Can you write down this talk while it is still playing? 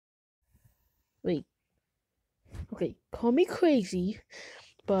Wait, okay, call me crazy,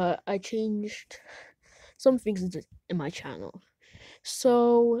 but I changed some things in my channel.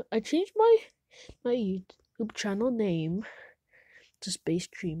 So I changed my YouTube channel name to Space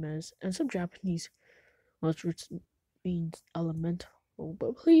Dreamers and some Japanese words which means elemental.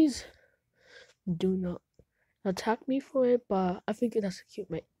 But please do not attack me for it. But I think that's a cute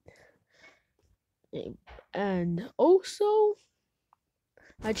name. And also,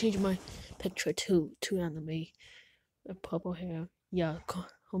 I changed my picture to anime. Purple hair. Yeah, call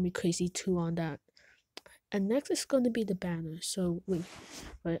me crazy too on that. And next is going to be the banner. So wait.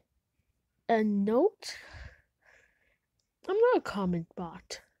 And note, I'm not a comment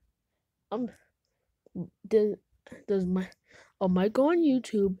bot. I'm does does my I might go on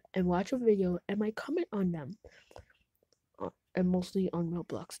YouTube and watch a video and might comment on them, and mostly on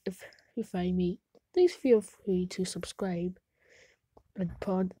Roblox. If you find me, please feel free to subscribe and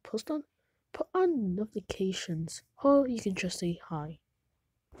put on notifications, or you can just say hi.